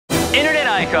Internet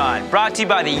Icon, brought to you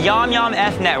by the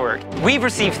YOMYOMF Network. We've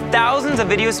received thousands of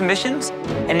video submissions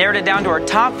and narrowed it down to our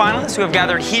top finalists who have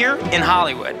gathered here in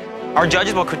Hollywood. Our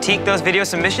judges will critique those video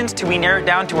submissions till we narrow it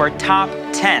down to our top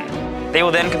 10. They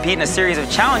will then compete in a series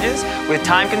of challenges with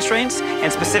time constraints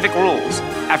and specific rules.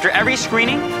 After every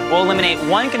screening, we'll eliminate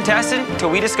one contestant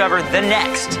till we discover the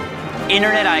next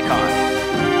Internet Icon.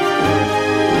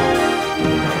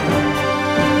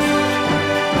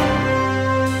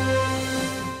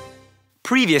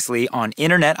 Previously on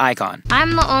Internet Icon.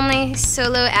 I'm the only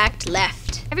solo act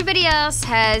left. Everybody else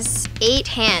has 8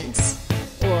 hands,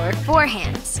 or 4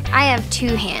 hands. I have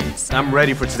 2 hands. I'm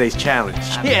ready for today's challenge.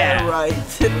 Yeah, right.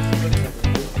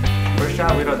 First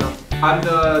shot, we don't know. I'm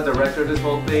the director of this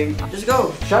whole thing. Just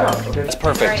go. Shut up. Okay. That's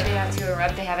perfect.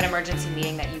 Alright, they have an emergency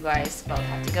meeting that you guys both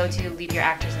have to go to. Leave your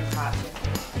actors in props.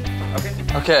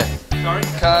 Okay. Sorry.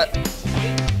 Cut.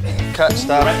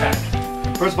 Stop. Right back.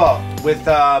 First of all, with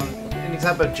any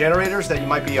type of generators that you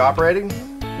might be operating,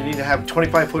 you need to have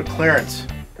 25-foot clearance.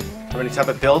 For any type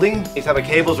of building, any type of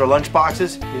cables or lunch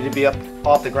boxes, you need to be up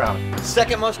off the ground.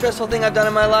 Second most stressful thing I've done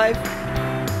in my life?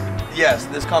 Yes,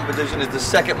 this competition is the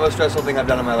second most stressful thing I've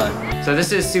done in my life. So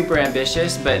this is super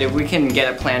ambitious, but if we can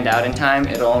get it planned out in time,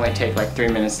 it'll only take like 3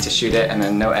 minutes to shoot it and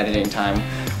then no editing time.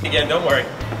 Again, don't worry.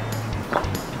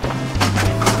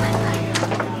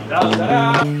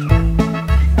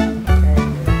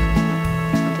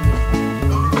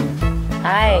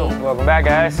 Hi. Welcome back,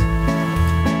 guys.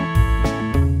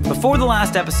 Before the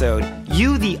last episode,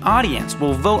 you, the audience,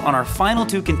 will vote on our final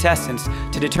 2 contestants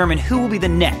to determine who will be the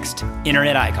next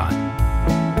Internet Icon.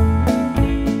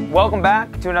 Welcome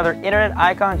back to another Internet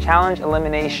Icon Challenge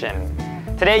elimination.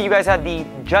 Today, you guys had the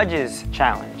Judges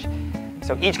Challenge.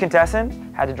 So each contestant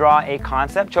had to draw a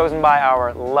concept chosen by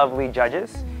our lovely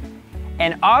judges.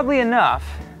 And oddly enough,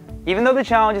 even though the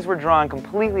challenges were drawn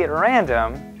completely at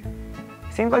random,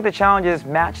 it seems like the challenges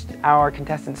matched our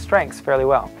contestants' strengths fairly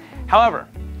well. However,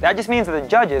 that just means that the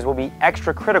judges will be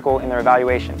extra critical in their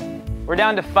evaluation. We're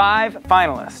down to 5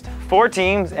 finalists, 4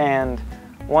 teams, and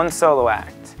 1 solo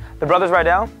act. The brothers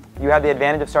Rydell, you have the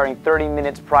advantage of starting 30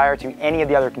 minutes prior to any of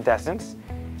the other contestants.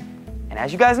 And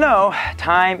as you guys know,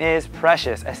 time is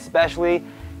precious, especially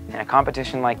in a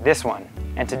competition like this one.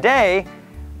 And today,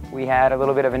 we had a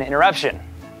little bit of an interruption,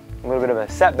 a little bit of a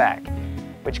setback,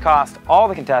 which cost all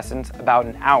the contestants about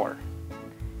an hour.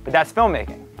 But that's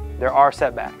filmmaking. There are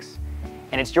setbacks.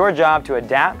 And it's your job to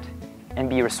adapt and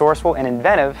be resourceful and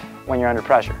inventive when you're under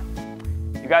pressure.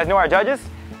 You guys know our judges?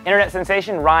 Internet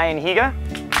sensation Ryan Higa,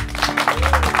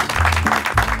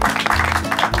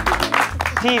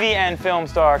 TV and film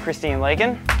star Christine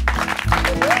Lakin,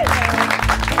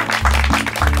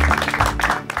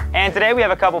 and today we have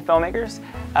a couple filmmakers,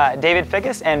 David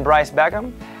Fickas and Brice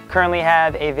Beckham, currently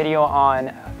have a video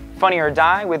on Funny or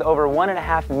Die with over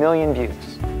 1.5 million views.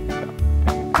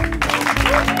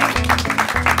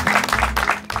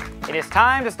 It is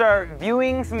time to start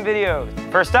viewing some videos.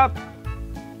 First up,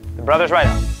 the brothers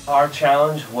Rydell. Our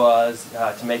challenge was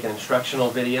to make an instructional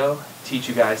video, teach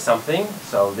you guys something.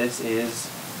 So this is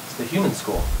the human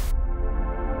school.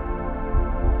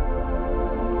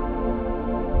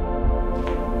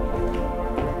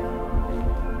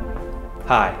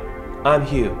 Hi, I'm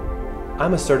Hugh.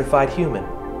 I'm a certified human.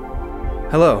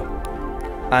 Hello,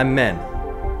 I'm Men,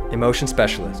 Emotion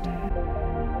Specialist.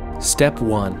 Step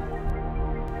 1.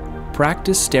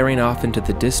 Practice staring off into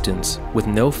the distance with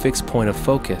no fixed point of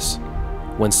focus.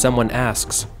 When someone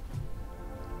asks,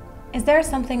 "Is there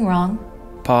something wrong?"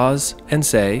 pause and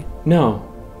say, "No,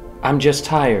 I'm just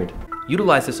tired."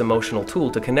 Utilize this emotional tool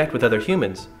to connect with other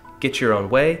humans, get your own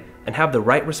way, and have the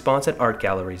right response at art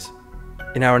galleries.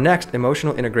 In our next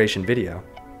emotional integration video,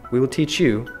 we will teach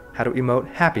you how to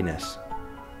emote happiness.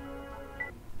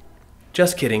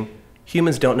 Just kidding.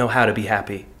 Humans don't know how to be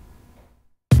happy.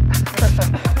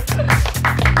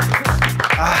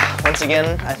 Once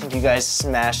again, I think you guys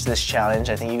smashed this challenge.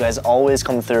 I think you guys always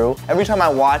come through. Every time I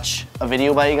watch a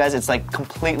video by you guys, it's like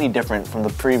completely different from the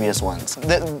previous ones.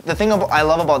 The thing I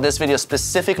love about this video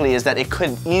specifically is that it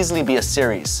could easily be a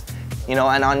series. You know,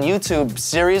 and on YouTube,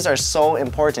 series are so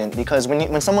important because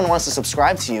when someone wants to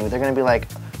subscribe to you, they're gonna be like,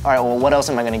 all right, well, what else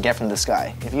am I gonna get from this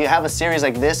guy? If you have a series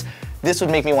like this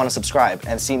would make me want to subscribe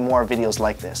and see more videos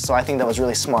like this. So I think that was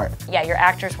really smart. Yeah, your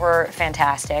actors were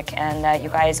fantastic, and you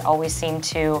guys always seem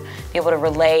to be able to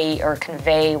relay or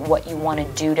convey what you want to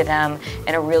do to them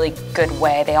in a really good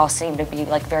way. They all seem to be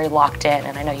like very locked in,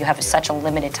 and I know you have such a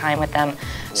limited time with them,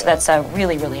 so that's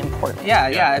really, really important.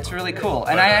 Yeah, it's really cool.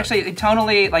 And I actually,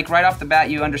 tonally, like right off the bat,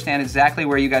 you understand exactly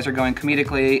where you guys are going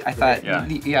comedically. I thought,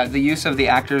 the use of the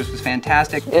actors was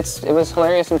fantastic. It was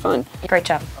hilarious and fun. Great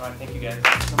job. All right, thank you guys.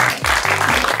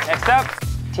 Next up,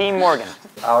 Team Morgan.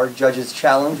 Our judges'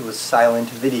 challenge was silent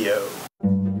video.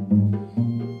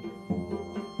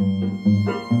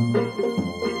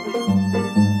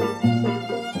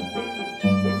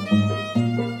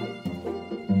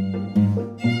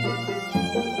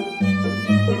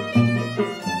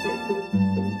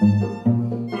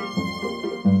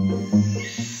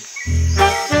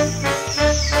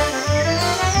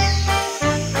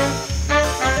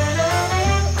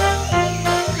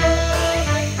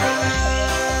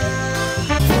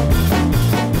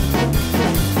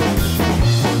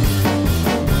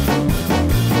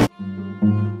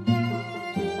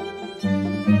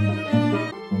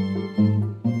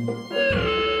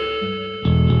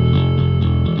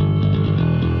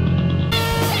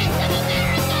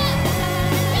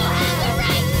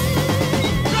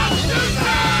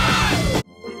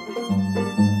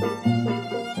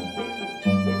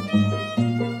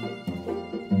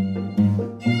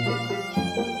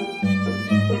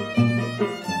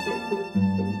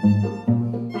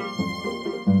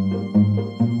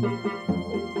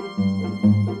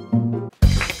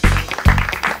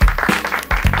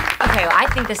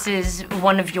 This is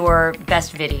one of your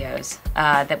best videos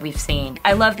that we've seen.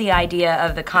 I love the idea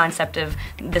of the concept of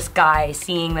this guy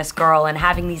seeing this girl and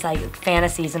having these like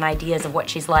fantasies and ideas of what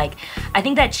she's like. I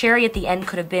think that cherry at the end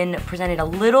could have been presented a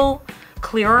little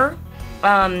clearer.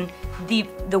 The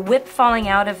whip falling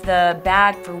out of the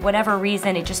bag, for whatever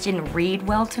reason, it just didn't read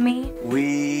well to me.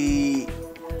 We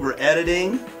were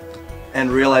editing and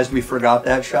realized we forgot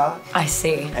that shot. I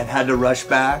see. And had to rush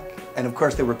back. And of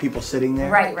course there were people sitting there.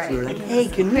 Right. So we were like, hey,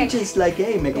 can we just like,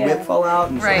 hey, make a whip fall out?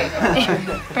 And right.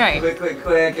 So,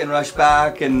 quick, and rush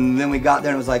back. And then we got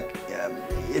there and it was like,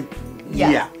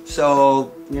 yeah.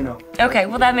 So, you know. Okay,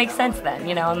 well that makes sense then,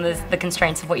 you know, and the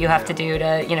constraints of what you have to do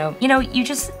to,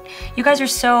 you guys are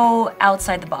so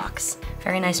outside the box.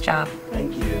 Very nice job.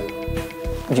 Thank you.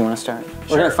 Do you want to start? Sure.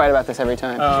 We're gonna fight about this every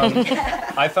time.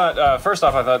 I thought, first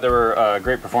off, I thought there were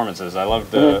great performances. I loved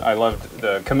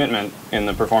the commitment in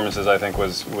the performances. I think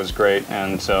was great,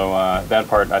 and so that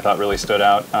part I thought really stood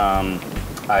out.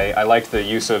 I liked the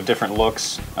use of different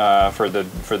looks for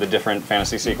the different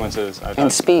fantasy sequences. And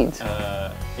speeds.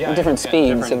 Yeah, different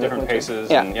speeds. Different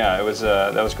paces. Yeah. And yeah, it was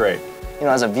that was great. You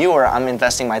know, as a viewer, I'm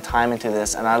investing my time into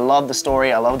this, and I love the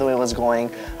story, I love the way it was going,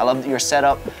 I love your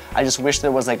setup. I just wish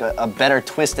there was like a better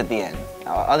twist at the end.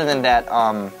 Other than that,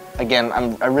 again,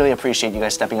 I really appreciate you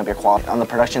guys stepping up your quality on the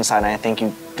production side, and I think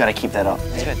you gotta keep that up.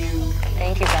 It's good.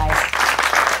 Thank you, guys.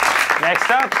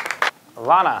 Next up,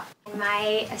 Lana.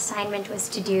 My assignment was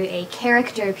to do a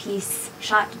character piece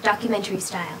shot documentary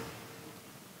style.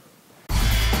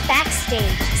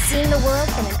 Backstage, seeing the world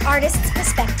from an artist's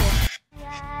perspective.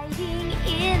 Riding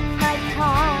in my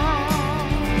car,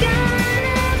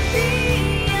 gonna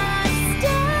be a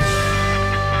star.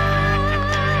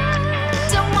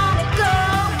 Don't wanna go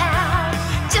out,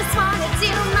 just wanna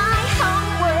do my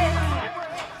homework.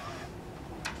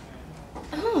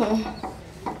 Oh,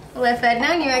 well, if I'd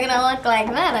known you were gonna look like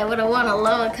that, I would have worn a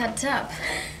lower cut top.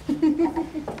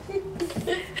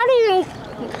 How do you?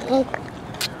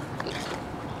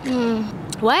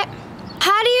 What?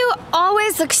 How do you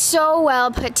always look so well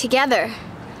put together?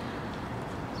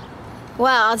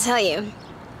 Well, I'll tell you.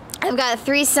 I've got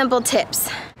 3 simple tips.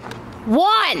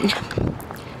 1,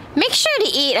 make sure to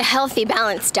eat a healthy,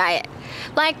 balanced diet.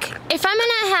 Like, if I'm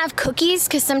gonna have cookies,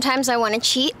 because sometimes I want to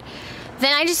cheat,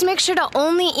 then I just make sure to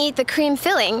only eat the cream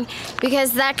filling,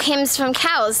 because that comes from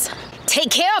cows. Take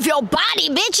care of your body,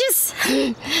 bitches!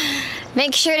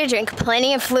 Make sure to drink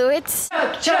plenty of fluids.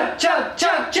 Chug.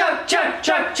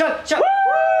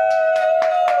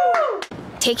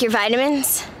 Take your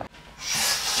vitamins.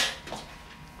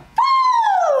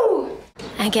 Woo!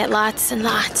 And get lots and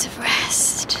lots of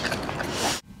rest.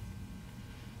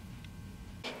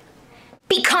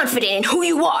 Be confident in who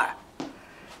you are.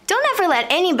 Don't ever let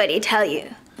anybody tell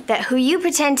you that who you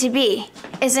pretend to be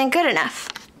isn't good enough.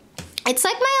 It's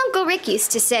like my Uncle Rick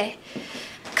used to say,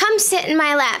 "Come sit in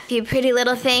my lap, you pretty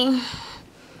little thing."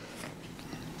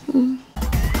 Woo!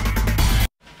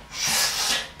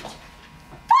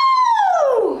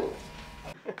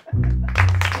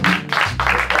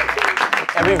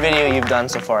 Every video you've done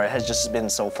so far has just been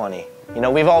so funny. You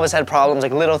know, we've always had problems,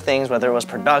 like little things, whether it was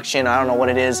production, I don't know what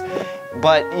it is.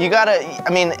 But you gotta,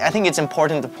 I think it's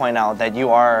important to point out that you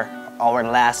are our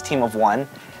last team of 1,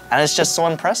 and it's just so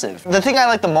impressive. The thing I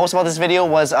liked the most about this video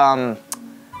was the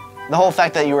whole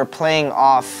fact that you were playing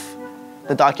off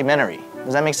the documentary.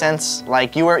 Does that make sense?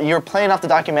 Like, you were playing off the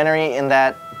documentary in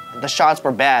that the shots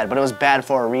were bad, but it was bad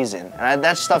for a reason. And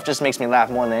that stuff just makes me laugh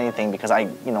more than anything because I,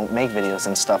 you know, make videos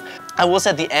and stuff. I will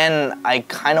say at the end, I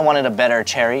kind of wanted a better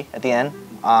cherry at the end.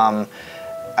 I'm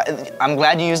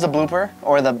glad you used the blooper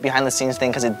or the behind the scenes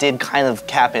thing because it did kind of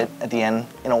cap it at the end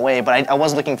in a way, but I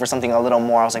was looking for something a little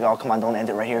more. I was like, oh, come on, don't end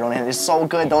it right here, don't end it. It's so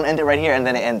good, don't end it right here, and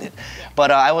then it ended.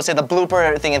 But I will say the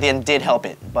blooper thing at the end did help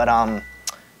it. But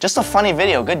just a funny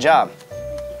video, good job.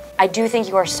 I do think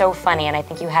you are so funny, and I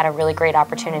think you had a really great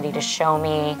opportunity to show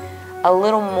me a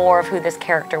little more of who this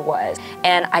character was.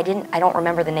 And I don't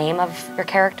remember the name of your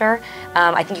character.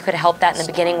 I think you could have helped that in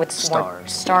the beginning with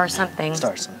Star something.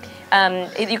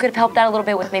 You could have helped that a little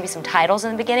bit with maybe some titles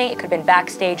in the beginning. It could have been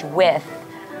backstage with,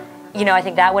 you know, I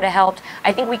think that would have helped.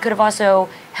 I think we could have also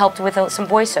helped with some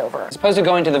voiceover. As opposed to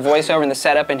going to the voiceover and the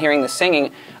setup and hearing the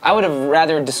singing, I would have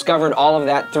rather discovered all of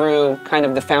that through kind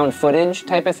of the found footage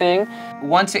type of thing.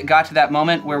 Once it got to that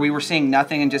moment where we were seeing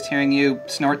nothing and just hearing you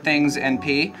snort things and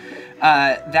pee,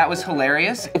 that was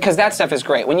hilarious. Because that stuff is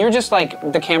great. When you're just like,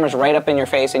 the camera's right up in your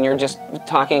face and you're just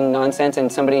talking nonsense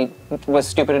and somebody was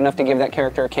stupid enough to give that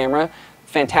character a camera,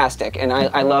 fantastic. And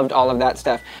I loved all of that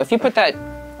stuff. If you put that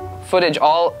footage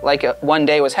all like one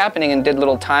day was happening and did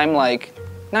little time like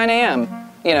 9 a.m.,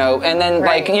 you know, and then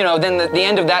like, you know, then the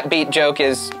end of that beat joke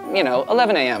is, you know,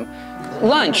 11 a.m.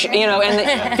 Lunch, you know,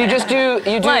 and if you just do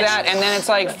that, and then it's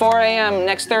like 4 a.m.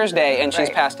 next Thursday, and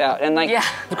she's passed out, and like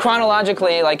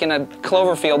chronologically, like in a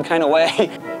Cloverfield kind of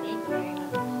way.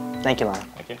 Thank you, Lon.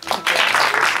 Thank you.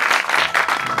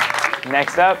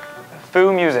 Next up,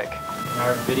 Foo Music.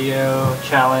 Our video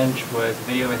challenge was a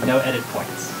video with no edit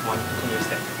points, one continuous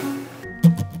take.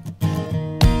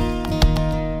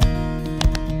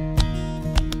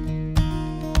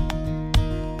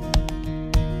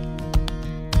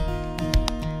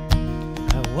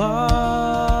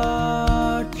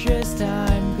 Watch as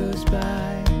time goes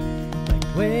by,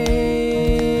 like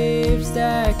waves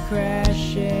that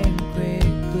crash and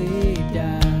quickly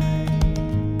die.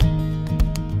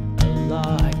 A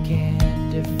law I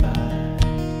can't defy.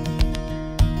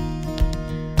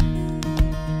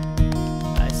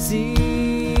 I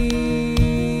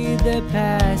see the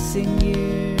passing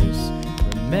years,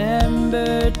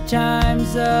 remember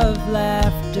times of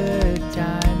laughter,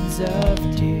 times of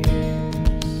tears.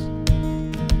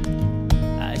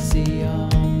 See all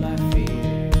my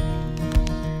fears.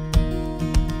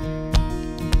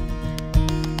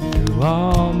 Through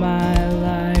all my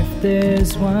life,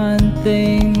 there's one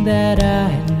thing that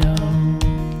I know.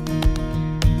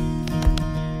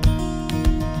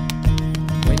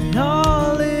 When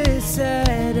all is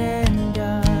said and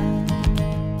done,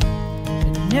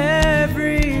 and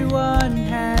everyone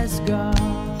has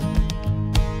gone,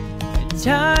 and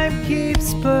time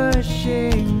keeps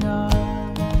pushing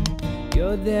on,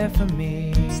 you're there for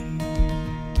me.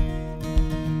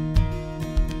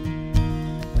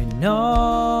 When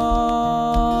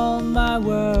all my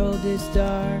world is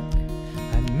dark,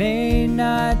 I may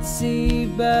not see,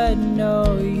 but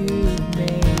know you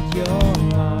made your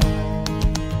mark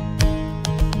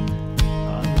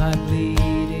on my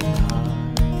bleeding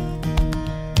heart.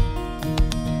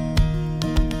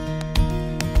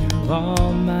 Through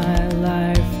all my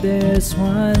life, there's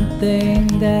one thing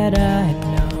that I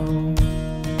know.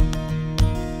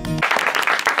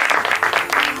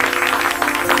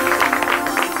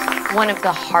 One of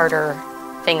the harder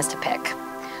things to pick.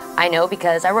 I know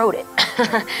because I wrote it.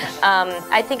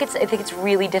 I think it's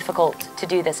really difficult to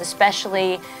do this,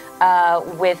 especially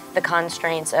with the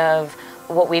constraints of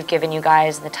what we've given you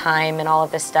guys, the time and all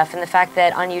of this stuff, and the fact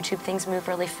that on YouTube things move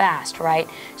really fast, right?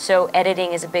 So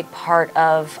editing is a big part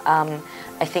of,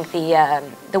 I think,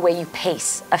 the way you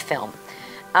pace a film.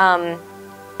 I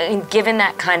mean, given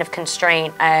that kind of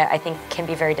constraint, I think can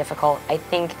be very difficult. I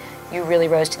think you really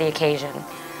rose to the occasion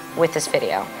with this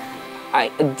video.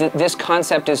 This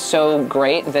concept is so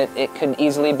great that it could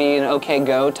easily be an okay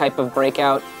go type of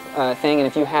breakout thing, and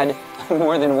if you had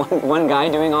more than one guy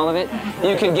doing all of it,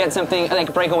 you could get something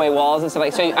like breakaway walls and stuff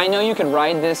like. So I know you could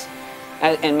ride this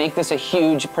and make this a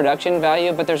huge production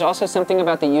value, but there's also something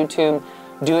about the YouTube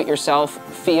do-it-yourself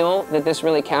feel that this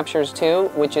really captures too,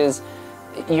 which is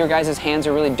your guys' hands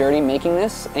are really dirty making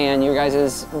this, and your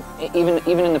guys'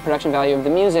 even in the production value of the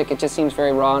music, it just seems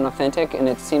very raw and authentic, and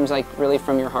it seems like really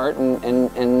from your heart,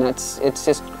 and it's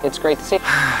great to see.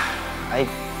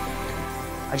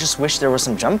 I just wish there were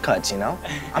some jump cuts, you know?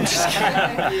 I'm just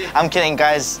kidding. I'm kidding,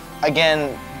 guys.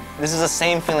 Again, this is the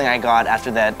same feeling I got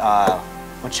after that.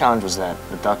 What challenge was that?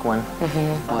 The duck one?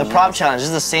 Mm-hmm. The prop challenge. This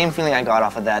is the same feeling I got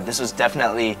off of that. This was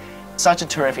definitely such a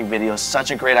terrific video,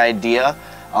 such a great idea.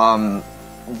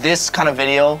 This kind of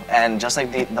video, and just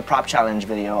like the prop challenge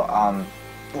video,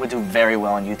 would do very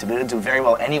well on YouTube. It would do very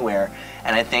well anywhere,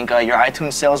 and I think your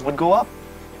iTunes sales would go up.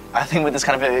 I think with this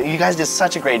kind of video, you guys did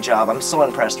such a great job. I'm so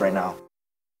impressed right now.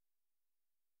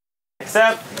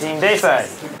 Except Team Dayside.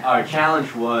 Our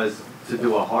challenge was to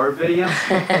do a horror video,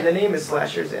 and the name is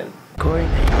Slashers In. Corey.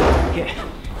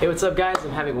 Hey, what's up, guys?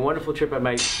 I'm having a wonderful trip at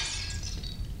my...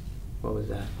 What was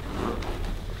that?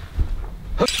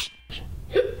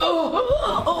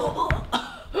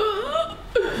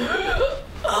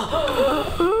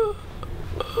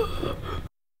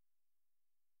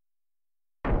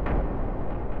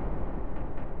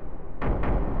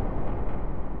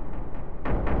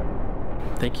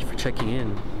 Thank you for checking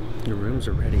in. Your rooms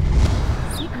are ready.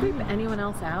 Does he creep anyone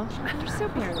else out? They're so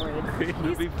paranoid.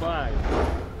 You'll be fine.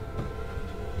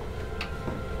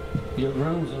 Your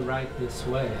rooms are right this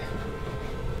way.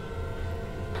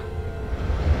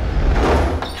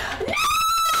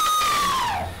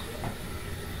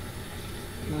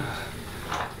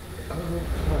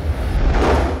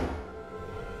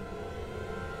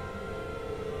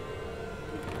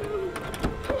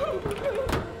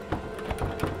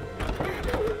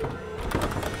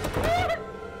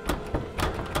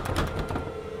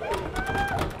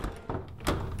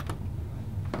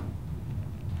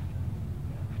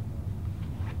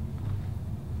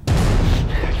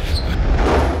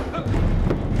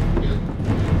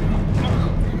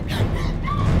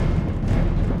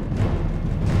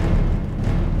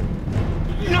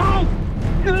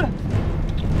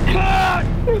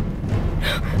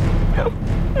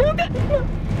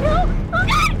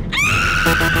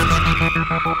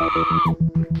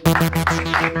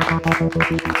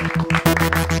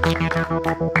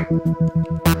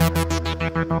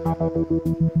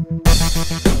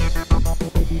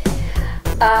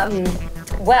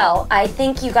 Well, I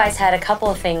think you guys had a couple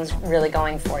of things really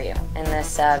going for you in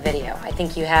this video. I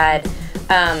think you had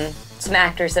some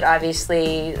actors that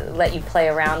obviously let you play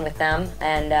around with them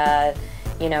and,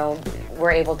 you know,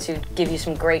 were able to give you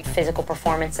some great physical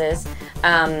performances.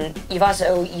 You've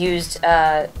also used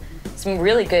some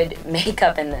really good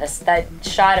makeup in this. That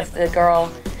shot of the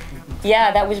girl,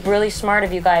 yeah, that was really smart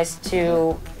of you guys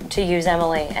to use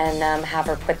Emily and have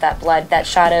her put that blood. That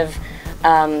shot of,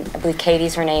 I believe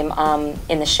Katie's her name,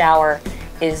 in the shower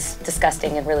is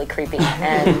disgusting and really creepy.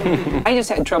 And I just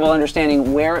had trouble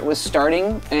understanding where it was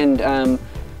starting, and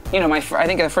you know, I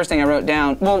think the first thing I wrote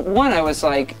down, well, one, I was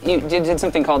like, you did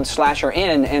something called Slasher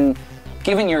In, and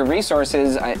given your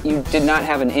resources, you did not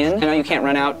have an in. I know you can't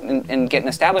run out and get an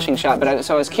establishing shot, but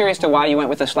so I was curious to why you went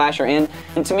with a Slasher In.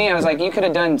 And to me, I was like, you could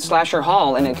have done Slasher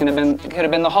Hall, and it could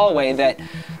have been the hallway that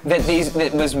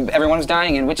everyone was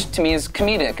dying in, which to me is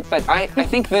comedic. But I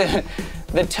think the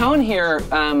tone here,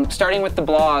 starting with the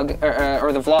blog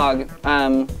or the vlog,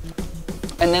 and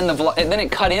then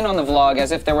it cut in on the vlog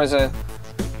as if there was a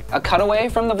cutaway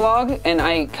from the vlog, and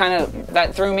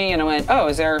that threw me, and I went, oh,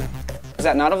 is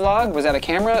that not a vlog? Was that a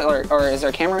camera, or is there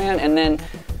a cameraman? And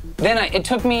then it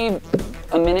took me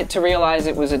a minute to realize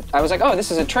I was like, oh,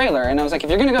 this is a trailer, and I was like, if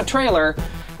you're gonna go trailer,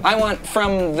 I want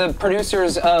from the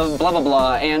producers of blah blah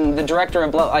blah and the director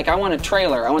of blah, like I want a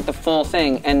trailer, I want the full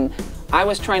thing, and I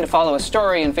was trying to follow a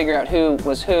story and figure out who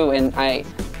was who, and I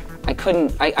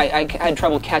had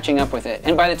trouble catching up with it.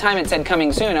 And by the time it said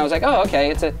coming soon, I was like, oh,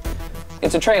 okay,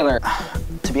 it's a trailer.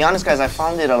 To be honest, guys, I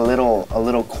found it a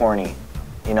little corny.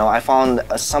 You know, I found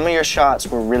some of your shots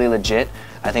were really legit.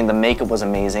 I think the makeup was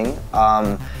amazing.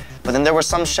 But then there were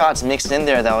some shots mixed in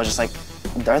there that I was just like,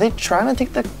 are they trying to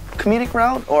take the comedic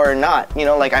route or not? You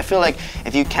know, like I feel like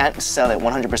if you can't sell it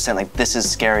 100%, like this is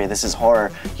scary, this is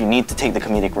horror, you need to take the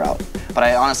comedic route. But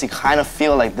I honestly kind of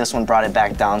feel like this one brought it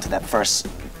back down to that first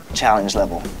challenge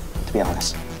level, to be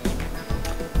honest.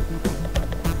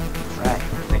 All right.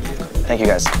 Thank you,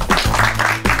 guys.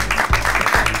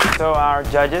 So our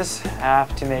judges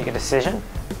have to make a decision.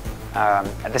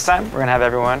 At this time, we're gonna have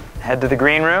everyone head to the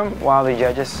green room while the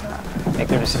judges make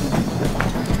their decision.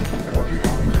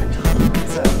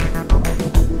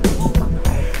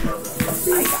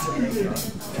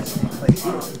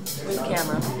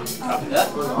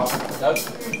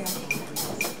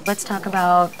 let's talk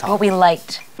about what we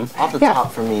liked. Off the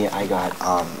top for me, I got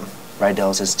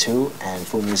Rydell's is 2 and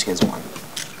Full Music is 1.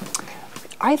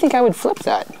 I think I would flip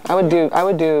that. I would do,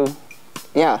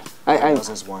 yeah. Rydell's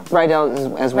is 1.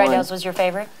 Rydell's as 1. Rydell's was your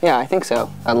favorite? Yeah, I think so.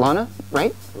 Lana,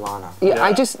 right? Lana.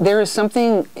 Yeah, there is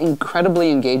something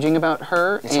incredibly engaging about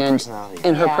her and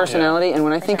her personality. And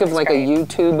when I think of like a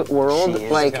YouTube world,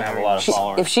 like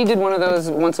if she did one of those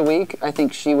once a week, I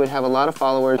think she would have a lot of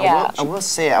followers. Yeah. I will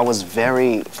say I was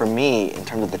for me, in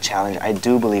terms of the challenge, I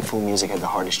do believe Full Music had the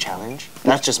hardest challenge.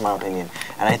 That's just my opinion.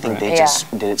 And I think they just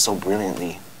did it so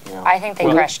brilliantly. You know. I think they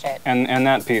crushed it. And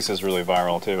that piece is really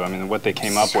viral too. I mean, what they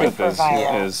came up with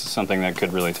is something that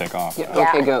could really take off. Yeah.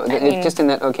 OK Go. Just in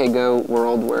that OK Go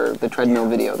world where the treadmill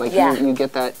video, like you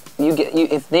get that.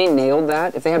 If they nailed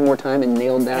that, if they had more time and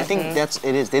nailed that. I think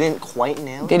it is. They didn't quite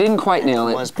nail it. They didn't quite nail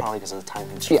it. It was probably because of the time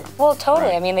constraint. Yeah. Well,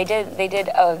 totally. I mean, they did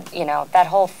you know, that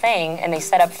whole thing, and they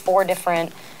set up 4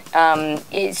 different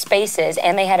spaces,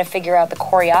 and they had to figure out the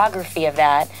choreography of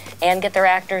that and get their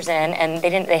actors in, and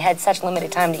they had such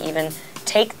limited time to even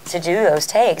do those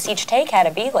takes. Each take had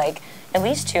to be like at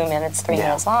least 2 minutes, 3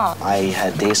 minutes long. I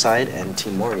had Dayside and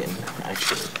Team Morgan,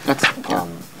 actually.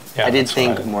 I did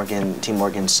think Team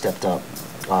Morgan stepped up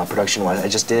production-wise. I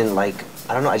just didn't like,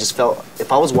 I don't know, I just felt,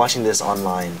 if I was watching this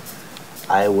online,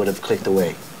 I would have clicked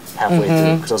away halfway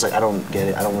through, because I was like, I don't get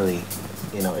it, I don't really,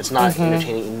 you know, it's not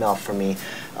entertaining enough for me.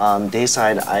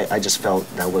 Dayside, I just felt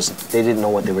they didn't know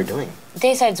what they were doing.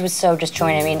 Dayside's was so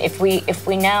disjointed. I mean, if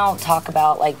we now talk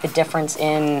about like the difference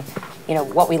in, you know,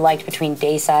 what we liked between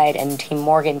Dayside and Team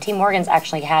Morgan's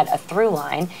actually had a through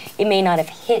line. It may not have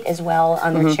hit as well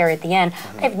on their cherry at the end.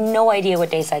 I have no idea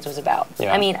what Dayside's was about.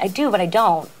 I mean, I do, but I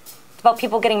don't. It's about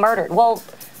people getting murdered. Well,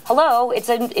 hello, it's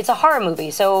a horror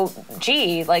movie, so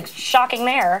gee, like shocking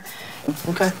there.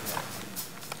 Okay.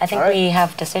 I think we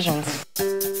have decisions.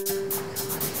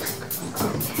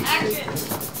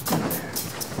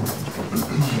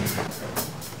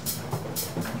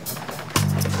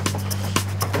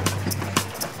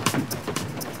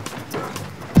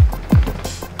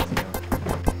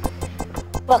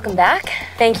 Welcome back.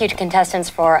 Thank you to contestants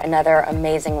for another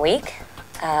amazing week.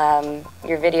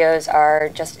 Your videos are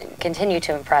just continue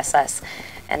to impress us.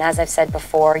 And as I've said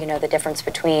before, you know, the difference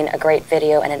between a great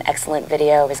video and an excellent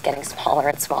video is getting smaller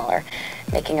and smaller,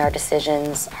 making our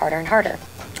decisions harder and harder.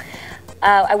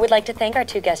 I would like to thank our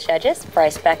 2 guest judges,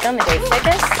 Brice Beckham and David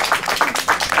Fickas.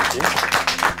 Thank you.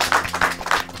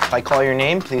 If I call your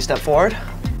name, please step forward.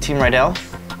 Team Rydell.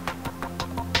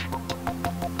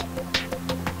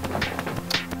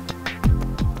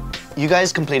 You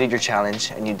guys completed your challenge,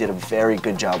 and you did a very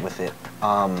good job with it.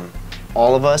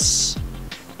 All of us,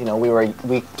 you know,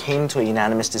 we came to a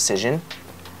unanimous decision,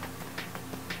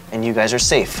 and you guys are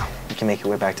safe. You can make your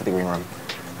way back to the green room.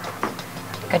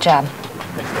 Good job.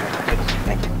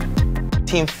 Thank you.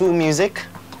 Team Fu Music.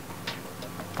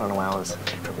 I don't know why I was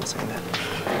triple saying that.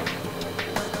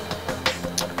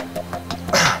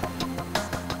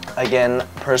 Again,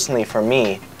 personally for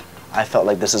me, I felt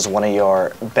like this is one of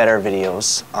your better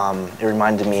videos. It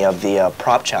reminded me of the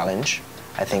prop challenge,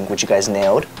 I think, which you guys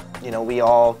nailed. You know, we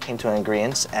all came to an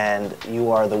agreement, and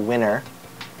you are the winner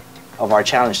of our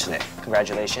challenge today.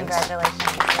 Congratulations. Congratulations.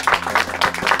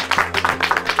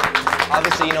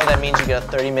 Obviously, you know that means you get a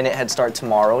 30-minute head start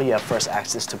tomorrow. You have first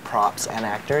access to props and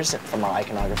actors from our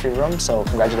iconography room, so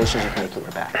congratulations, you can make your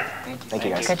way back. Thank you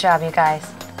guys. Good job, you guys.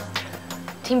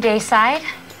 Team Dayside,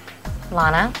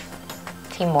 Lana.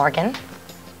 Team Morgan.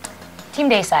 Team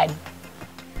Dayside.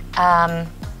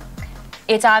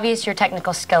 It's obvious your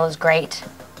technical skill is great.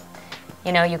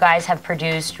 You know, you guys have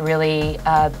produced really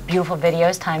beautiful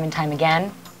videos time and time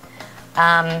again.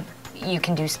 You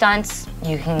can do stunts.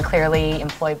 You can clearly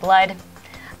employ blood.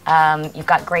 You've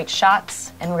got great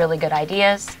shots and really good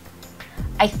ideas.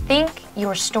 I think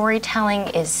your storytelling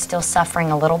is still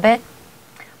suffering a little bit.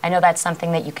 I know that's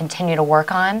something that you continue to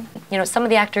work on. You know, some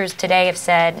of the actors today have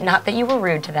said, not that you were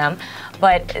rude to them,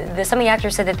 but some of the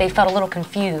actors said that they felt a little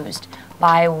confused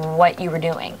by what you were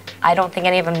doing. I don't think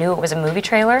any of them knew it was a movie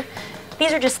trailer.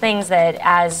 These are just things that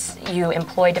as you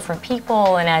employ different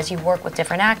people and as you work with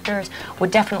different actors would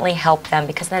definitely help them,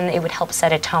 because then it would help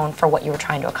set a tone for what you were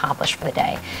trying to accomplish for the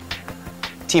day.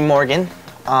 Team Morgan,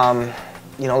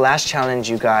 you know, last challenge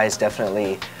you guys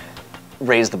definitely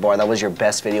raised the bar. That was your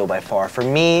best video by far. For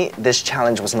me, this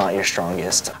challenge was not your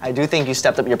strongest. I do think you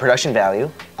stepped up your production value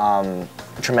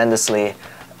tremendously,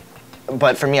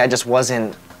 but for me, I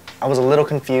was a little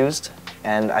confused,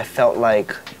 and I felt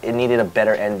like it needed a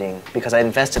better ending. Because I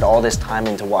invested all this time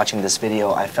into watching this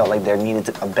video, I felt like there needed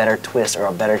a better twist or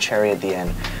a better cherry at the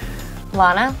end.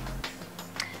 Lana,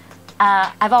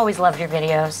 I've always loved your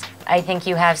videos. I think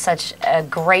you have such a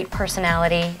great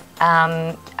personality.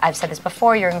 I've said this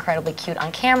before, you're incredibly cute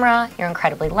on camera, you're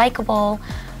incredibly likable.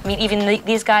 I mean, even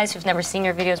these guys who've never seen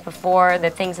your videos before,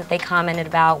 the things that they commented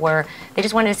about were, they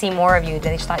just wanted to see more of you.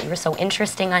 They just thought you were so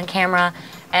interesting on camera.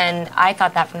 And I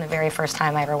thought that from the very first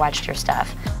time I ever watched your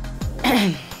stuff.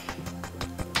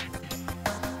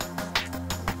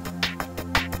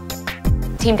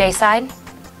 Team Dayside.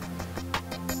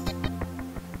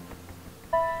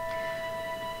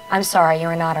 I'm sorry, you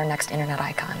are not our next internet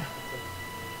icon.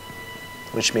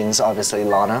 Which means, obviously,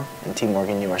 Lana and Team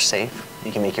Morgan, you are safe.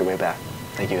 You can make your way back.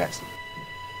 Thank you guys.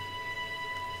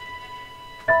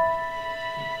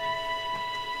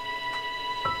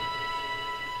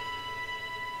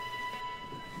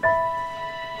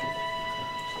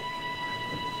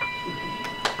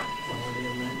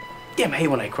 Damn, I hate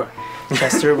when I cry.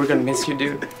 Chester, we're gonna miss you,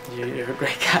 dude. You're a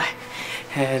great guy.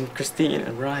 And Christine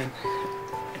and Ryan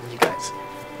and you guys.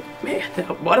 Man,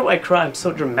 why do I cry? I'm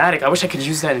so dramatic. I wish I could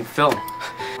use that in film.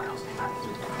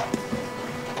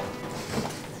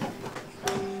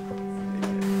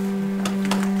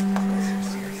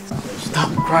 Stop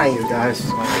crying, you guys.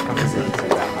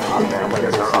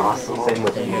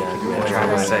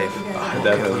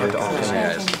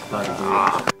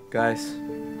 Guys,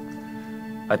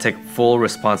 I take full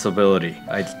responsibility.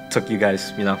 I took you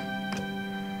guys, you know.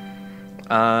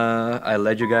 I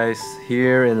led you guys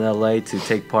here in LA to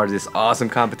take part of this awesome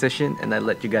competition, and I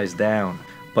let you guys down.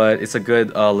 But it's a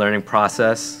good learning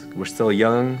process. We're still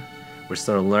young. We're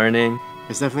still learning.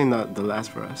 It's definitely not the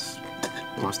last for us.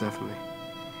 Most definitely.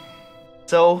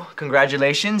 So,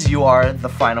 congratulations, you are the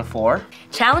final four.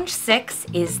 Challenge 6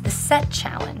 is the set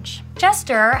challenge.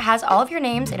 Chester has all of your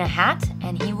names in a hat,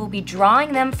 and he will be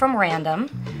drawing them from random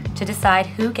to decide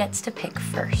who gets to pick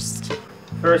first.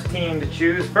 First team to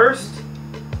choose first,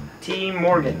 Team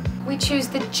Morgan. We choose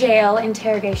the jail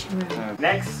interrogation room.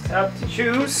 Next up to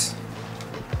choose,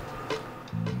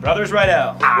 Brothers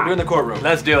Rydell. We're doing the courtroom.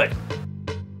 Let's do it.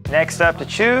 Next up to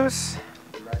choose,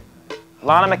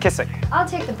 Lana McKissick. I'll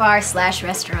take the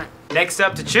bar/restaurant. Next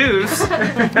up to choose,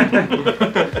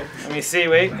 let me see,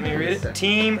 wait, let me read it.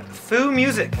 Team Foo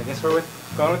Music. I guess we're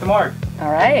going with the mark.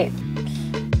 All right.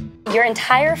 Your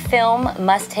entire film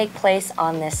must take place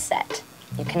on this set.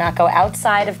 You cannot go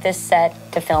outside of this set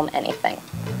to film anything.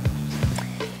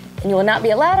 And you will not be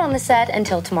allowed on the set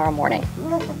until tomorrow morning.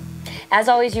 As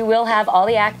always, you will have all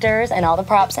the actors and all the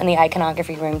props in the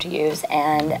iconography room to use.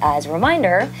 And as a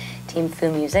reminder, Team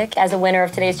Foo Music, as a winner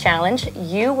of today's challenge,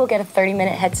 you will get a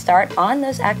 30-minute head start on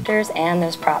those actors and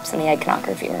those props in the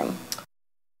iconography room.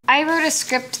 I wrote a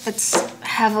script that's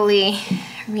heavily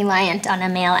reliant on a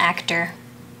male actor.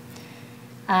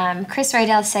 Chris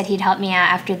Rydell said he'd help me out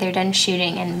after they're done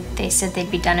shooting, and they said they'd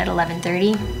be done at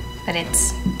 11:30, but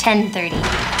it's 10:30. Does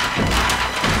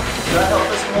that help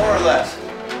us more or less?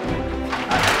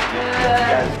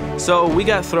 So we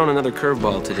got thrown another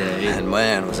curveball today. And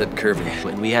man, was it curvy.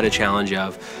 And we had a challenge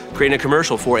of creating a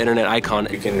commercial for Internet Icon.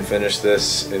 You can finish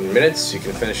this in minutes, you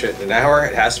can finish it in an hour.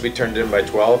 It has to be turned in by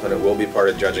 12, and it will be part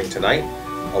of judging tonight,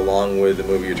 along with the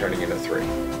movie you're turning in at 3.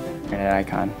 Internet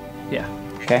Icon. Yeah.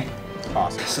 Okay.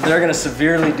 Awesome. So they're going to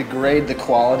severely degrade the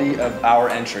quality of our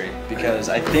entry, because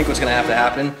I think what's going to have to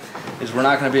happen is we're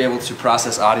not going to be able to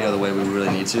process audio the way we really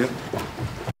need to.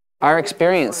 Our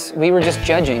experience, we were just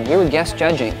judging. We were guest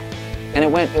judging, and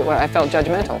I felt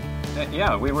judgmental.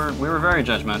 Yeah, we were very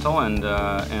judgmental,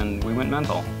 and we went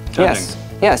mental. Judging.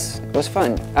 Yes, it was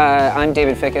fun. I'm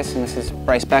David Fickas, and this is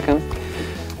Brice Beckham.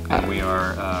 And we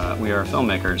are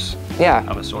filmmakers. Yeah.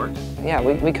 Of a sort. Yeah,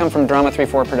 we come from Drama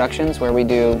 3-4 Productions, where we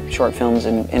do short films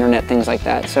and internet things like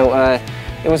that. So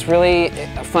it was really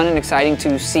fun and exciting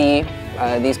to see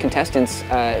these contestants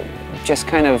just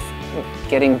kind of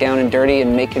getting down and dirty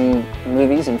and making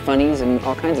movies and funnies and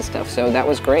all kinds of stuff. So that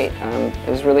was great. It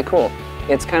was really cool.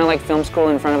 It's kind of like film school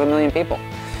in front of 1 million people.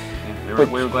 Yeah,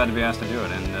 we were glad to be asked to do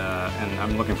it, and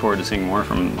I'm looking forward to seeing more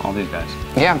from all these guys.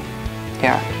 Yeah,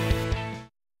 yeah.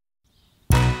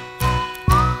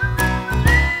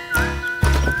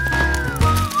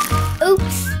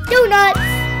 Oops, Doughnuts!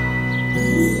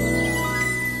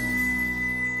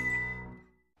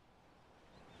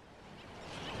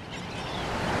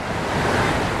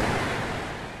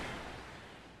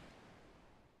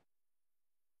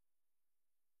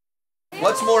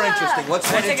 What's more interesting?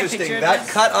 What's more interesting? That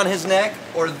cut on his neck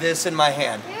or this in my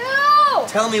hand? Ew!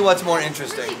 Tell me what's more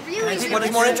interesting. What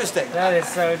is more interesting? That is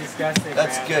so disgusting.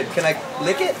 That's good. Can I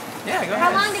lick it? Yeah, go ahead.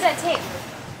 How long did that take?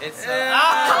 It's